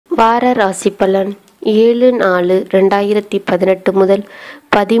வார ராசி பலன் 7/4/2018 முதல்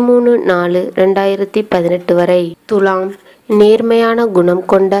 13/4/2018 வரை. துலாம். நேர்மையான குணம்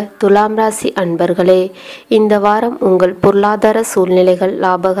கொண்ட துலாம் ராசி அன்பர்களே, இந்த வாரம் உங்கள் பொருளாதார சூழ்நிலைகள்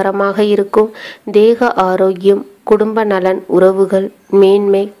லாபகரமாக இருக்கும். தேக ஆரோக்கியம், குடும்ப நலன், உறவுகள்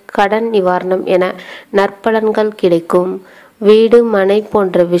மேன்மை, கடன் நிவாரணம் என நற்பலன்கள் கிடைக்கும். வீடு மனை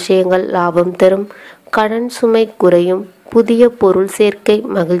போன்ற விஷயங்கள் லாபம் தரும். கடன் சுமை குறையும். புதிய பொருள் சேர்க்கை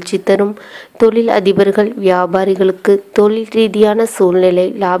மகிழ்ச்சி தரும். தொழில் அதிபர்கள் வியாபாரிகளுக்கு தொழில் ரீதியான சூழ்நிலை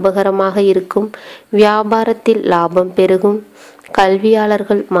லாபகரமாக இருக்கும். வியாபாரத்தில் லாபம் பெருகும்.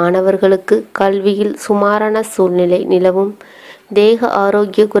 கல்வியாளர்கள் மாணவர்களுக்கு கல்வியில் சுமாரான சூழ்நிலை நிலவும். தேக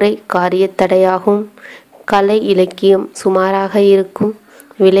ஆரோக்கிய குறை காரியத்தடையாகும். கலை இலக்கியம் சுமாராக இருக்கும்.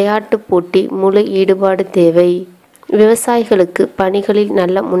 விளையாட்டு போட்டி முழு ஈடுபாடு தேவை. விவசாயிகளுக்கு பணிகளில்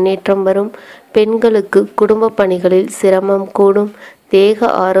நல்ல முன்னேற்றம் வரும். பெண்களுக்கு குடும்ப பணிகளில் சிரமம் கூடும். தேக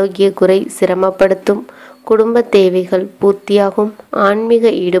ஆரோக்கிய குறை சிரமப்படுத்தும். குடும்ப தேவைகள் பூர்த்தியாகும். ஆன்மீக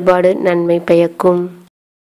ஈடுபாடு நன்மை பயக்கும்.